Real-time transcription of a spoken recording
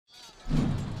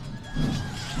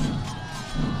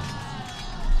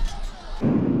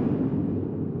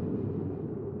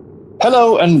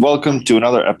Hello and welcome to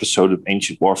another episode of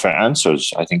Ancient Warfare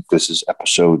Answers. I think this is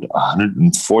episode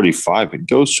 145. It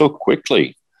goes so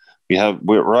quickly.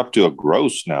 We're up to a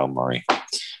gross now, Murray.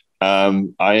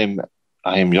 I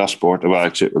am Jasper. Well,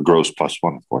 actually, a gross plus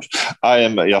one, of course. I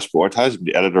am Jasper Orthuis. I'm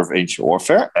the editor of Ancient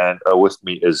Warfare, and with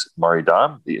me is Murray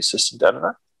Dam, the assistant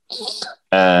editor.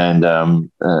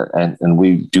 And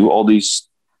we do all these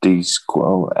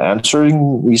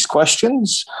answering these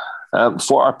questions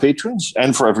for our patrons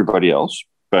and for everybody else.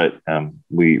 But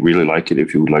we really like it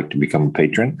if you would like to become a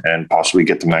patron and possibly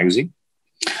get the magazine.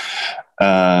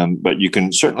 But you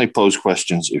can certainly pose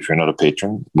questions if you're not a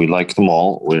patron. We like them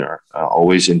all. We're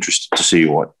always interested to see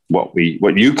what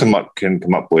you can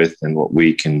come up with and what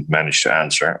we can manage to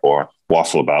answer or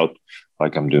waffle about,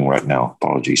 like I'm doing right now.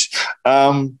 Apologies.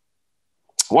 One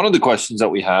of the questions that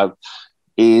we have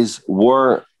is,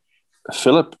 were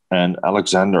Phillip and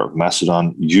Alexander of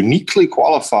Macedon uniquely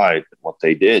qualified in what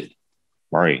they did?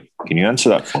 Murray, can you answer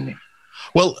that for me?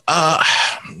 Well,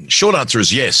 short answer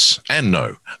is yes and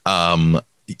no.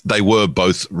 They were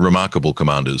both remarkable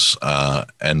commanders,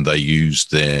 and they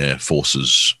used their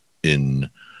forces in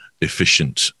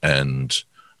efficient and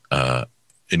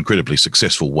incredibly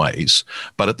successful ways.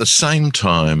 But at the same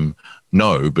time,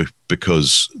 no,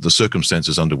 because the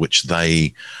circumstances under which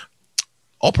they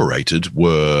operated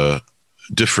were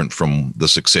different from the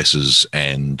successes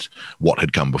and what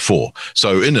had come before.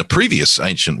 So in a previous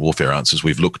Ancient Warfare Answers,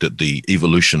 we've looked at the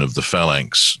evolution of the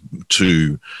phalanx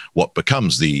to what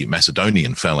becomes the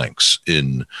Macedonian phalanx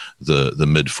in the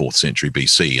mid 4th century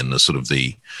BC, and the sort of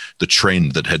the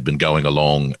trend that had been going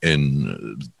along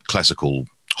in classical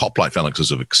hoplite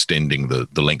phalanxes of extending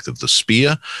the length of the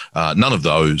spear. None of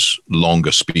those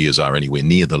longer spears are anywhere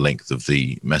near the length of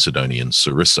the Macedonian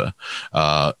sarissa.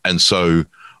 And so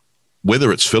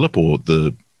whether it's Phillip or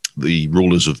the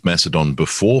rulers of Macedon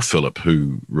before Phillip,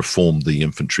 who reformed the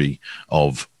infantry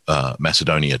of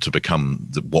Macedonia to become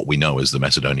what we know as the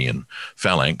Macedonian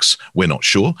phalanx, we're not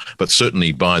sure. But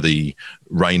certainly by the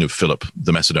reign of Phillip,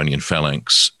 the Macedonian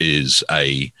phalanx is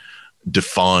a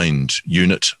defined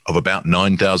unit of about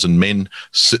 9,000 men,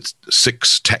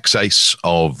 six taxaces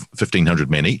of 1,500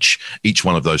 men each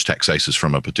one of those taxaces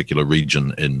from a particular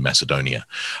region in Macedonia.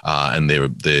 And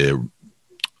their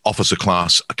officer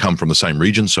class come from the same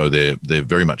region, so they're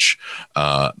very much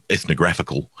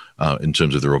ethnographical in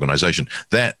terms of their organization.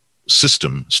 That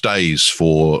system stays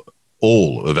for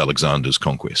all of Alexander's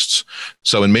conquests.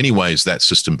 So in many ways, that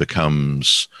system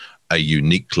becomes a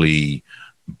uniquely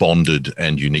bonded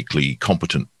and uniquely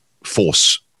competent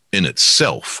force in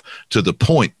itself, to the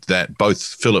point that both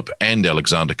Phillip and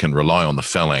Alexander can rely on the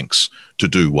phalanx to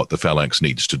do what the phalanx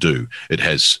needs to do. It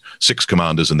has 6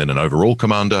 commanders and then an overall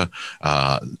commander.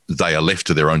 They are left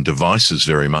to their own devices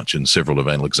very much in several of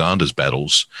Alexander's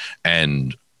battles,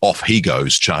 and off he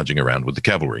goes charging around with the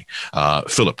cavalry.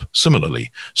 Phillip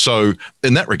similarly. So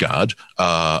in that regard,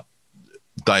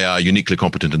 they are uniquely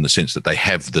competent in the sense that they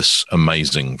have this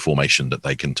amazing formation that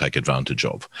they can take advantage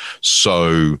of.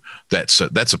 So that's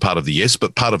a part of the yes,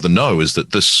 but part of the no is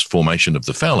that this formation of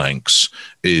the phalanx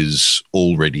is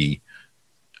already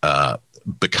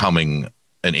becoming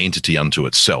an entity unto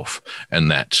itself,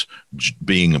 and that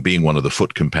being one of the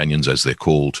foot companions, as they're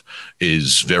called,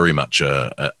 is very much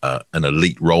an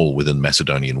elite role within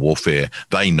Macedonian warfare.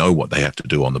 They know what they have to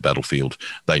do on the battlefield.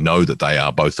 They know that they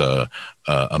are both a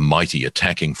mighty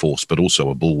attacking force, but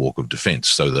also a bulwark of defense,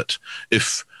 so that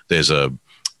if there's a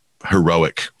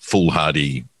heroic,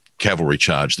 foolhardy cavalry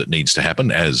charge that needs to happen,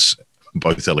 as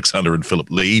both Alexander and Phillip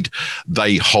lead,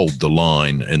 they hold the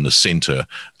line in the center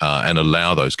and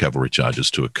allow those cavalry charges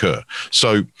to occur.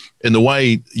 So in the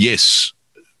way, yes,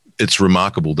 it's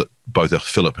remarkable that both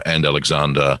Phillip and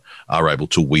Alexander are able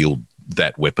to wield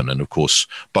that weapon. And of course,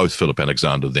 both Phillip and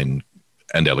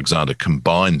Alexander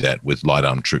combine that with light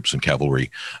armed troops and cavalry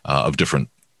of different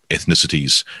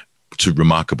ethnicities to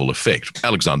remarkable effect.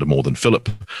 Alexander more than Phillip,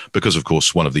 because of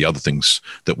course one of the other things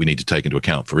that we need to take into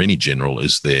account for any general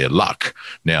is their luck.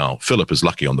 Now, Phillip is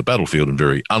lucky on the battlefield and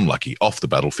very unlucky off the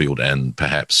battlefield and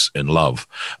perhaps in love.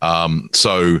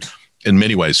 So in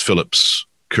many ways, Philip's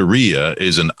career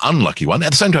is an unlucky one.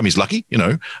 At the same time, he's lucky.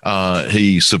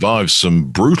 He survives some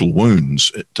brutal wounds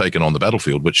taken on the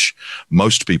battlefield, which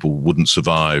most people wouldn't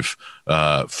survive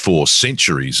for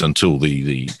centuries until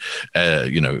the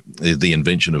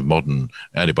invention of modern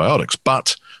antibiotics.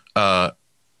 But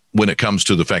when it comes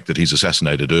to the fact that he's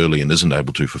assassinated early and isn't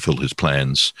able to fulfill his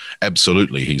plans,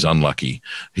 absolutely, he's unlucky.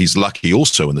 He's lucky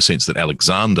also in the sense that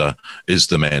Alexander is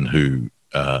the man who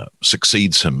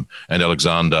succeeds him, and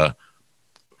Alexander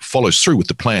follows through with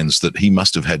the plans that he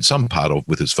must have had some part of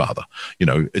with his father. You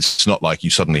know, it's not like you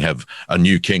suddenly have a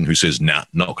new king who says, nah,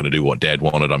 not going to do what dad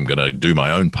wanted. I'm going to do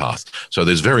my own path. So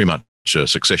there's very much a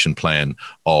succession plan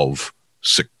of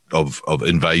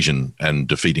invasion and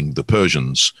defeating the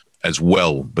Persians as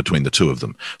well between the two of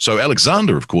them. So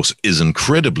Alexander, of course, is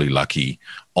incredibly lucky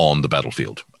on the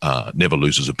battlefield. Never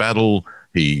loses a battle.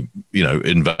 He,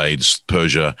 invades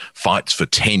Persia, fights for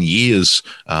 10 years,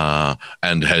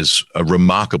 and has a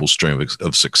remarkable string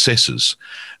of successes.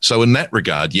 So in that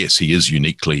regard, yes, he is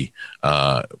uniquely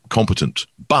competent.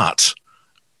 But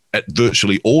at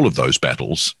virtually all of those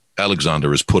battles,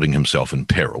 Alexander is putting himself in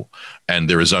peril, and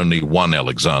there is only one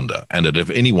Alexander. And if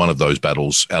any one of those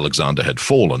battles Alexander had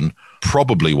fallen,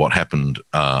 probably what happened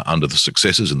under the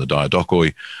successes in the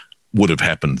Diadochoi would have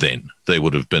happened then. There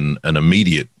would have been an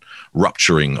immediate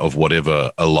rupturing of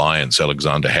whatever alliance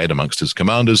Alexander had amongst his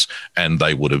commanders, and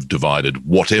they would have divided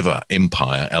whatever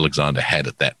empire Alexander had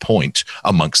at that point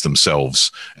amongst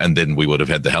themselves. And then we would have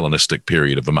had the Hellenistic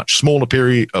period of a much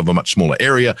smaller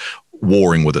area,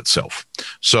 warring with itself.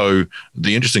 So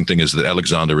the interesting thing is that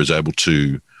Alexander is able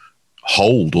to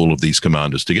hold all of these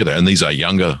commanders together, and these are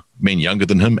men younger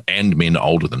than him and men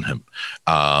older than him,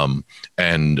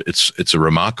 and it's a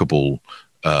remarkable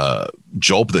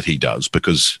job that he does,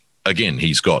 because again,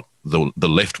 he's got the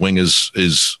left wing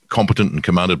is competent and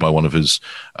commanded by one of his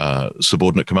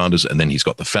subordinate commanders, and then he's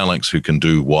got the phalanx who can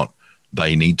do what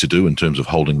they need to do in terms of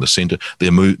holding the center.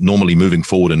 They're normally moving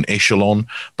forward in echelon,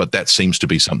 but that seems to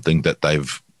be something that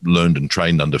they've learned and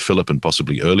trained under Phillip and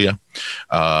possibly earlier.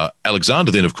 Alexander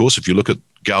then, of course, if you look at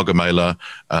Gaugamela,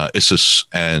 Issus,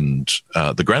 and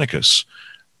the Granicus,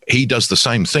 he does the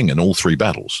same thing in all three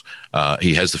battles.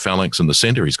 He has the phalanx in the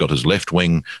center. He's got his left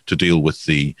wing to deal with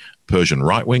the Persian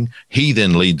right wing. He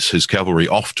then leads his cavalry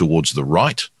off towards the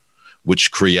right,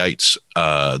 which creates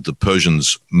the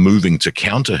Persians moving to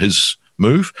counter his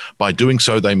move. By doing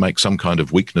so, they make some kind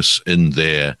of weakness in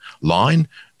their line.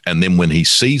 And then when he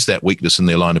sees that weakness in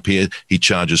their line appear, he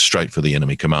charges straight for the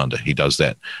enemy commander. He does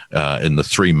that in the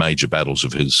three major battles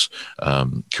of his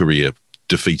career,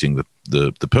 defeating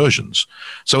the Persians.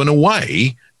 So in a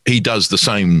way, he does the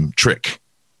same trick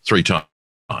three times.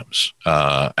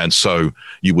 And so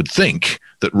you would think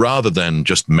that rather than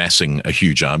just massing a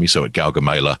huge army, so at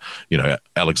Gaugamela,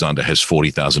 Alexander has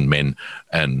 40,000 men,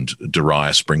 and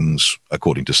Darius brings,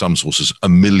 according to some sources,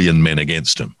 1 million men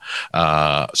against him.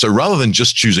 So rather than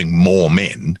just choosing more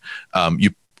men,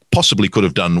 you possibly could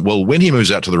have done, well, when he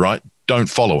moves out to the right, don't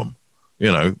follow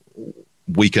him.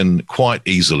 We can quite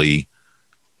easily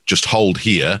just hold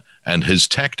here, and his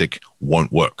tactic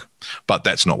won't work. But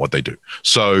that's not what they do.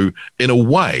 So in a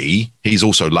way, he's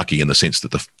also lucky in the sense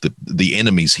that the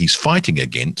enemies he's fighting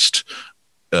against,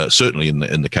 certainly in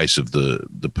the case of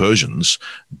the Persians,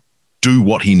 do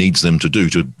what he needs them to do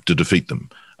to defeat them.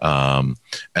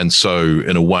 And so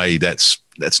in a way, that's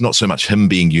not so much him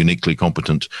being uniquely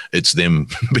competent, it's them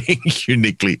being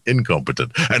uniquely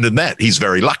incompetent. And in that, he's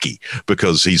very lucky,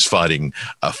 because he's fighting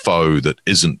a foe that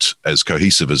isn't as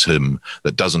cohesive as him,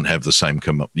 that doesn't have the same,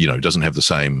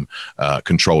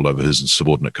 control over his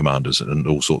subordinate commanders and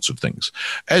all sorts of things.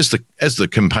 As the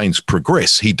campaigns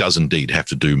progress, he does indeed have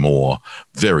to do more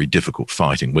very difficult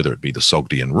fighting, whether it be the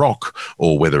Sogdian Rock,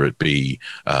 or whether it be,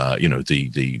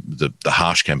 the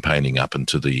harsh campaigning up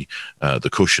into the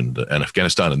Kush and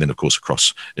Afghanistan, and then, of course,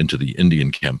 across into the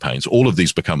Indian campaigns. All of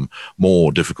these become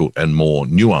more difficult and more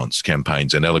nuanced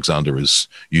campaigns, and Alexander is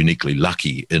uniquely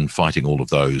lucky in fighting all of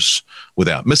those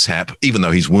without mishap, even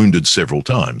though he's wounded several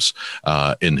times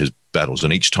in his battles.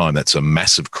 And each time that's a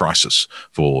massive crisis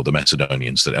for the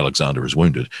Macedonians that Alexander is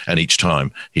wounded, and each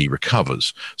time he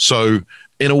recovers. So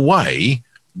in a way,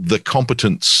 the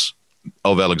competence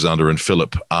of Alexander and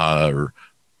Philip are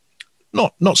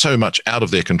not so much out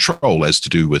of their control as to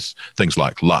do with things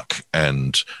like luck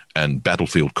and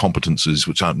battlefield competences,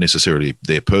 which aren't necessarily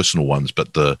their personal ones,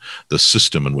 but the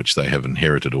system in which they have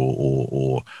inherited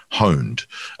or honed.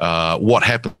 What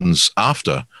happens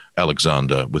after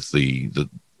Alexander with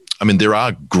there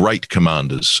are great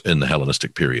commanders in the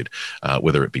Hellenistic period,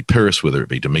 whether it be Pyrrhus, whether it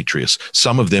be Demetrius.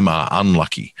 Some of them are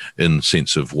unlucky in the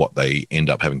sense of what they end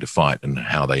up having to fight and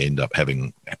how they end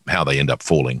up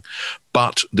falling.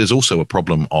 But there's also a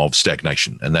problem of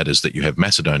stagnation, and that is that you have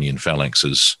Macedonian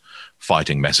phalanxes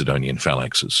fighting Macedonian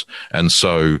phalanxes. And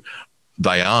so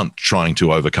they aren't trying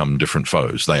to overcome different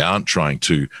foes. They aren't trying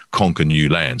to conquer new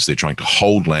lands. They're trying to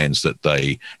hold lands that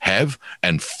they have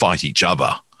and fight each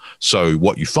other. So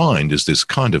what you find is there's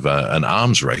kind of an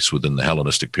arms race within the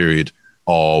Hellenistic period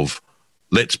of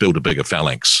let's build a bigger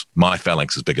phalanx. My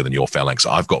phalanx is bigger than your phalanx.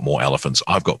 I've got more elephants.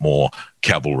 I've got more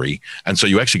cavalry. And so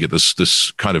you actually get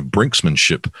this kind of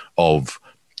brinksmanship of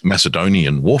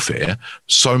Macedonian warfare,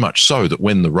 so much so that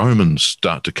when the Romans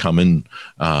start to come in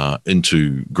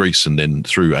into Greece and then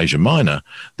through Asia Minor,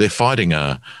 they're fighting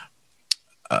a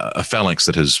phalanx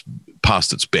that has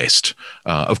passed its best.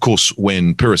 Of course,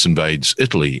 when Pyrrhus invades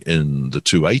Italy in the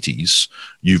 280s,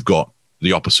 you've got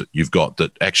the opposite. You've got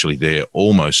that actually they're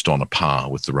almost on a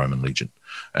par with the Roman legion.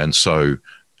 And so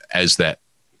as that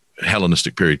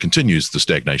Hellenistic period continues, the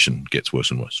stagnation gets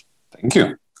worse and worse. Thank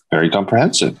you. Very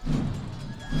comprehensive.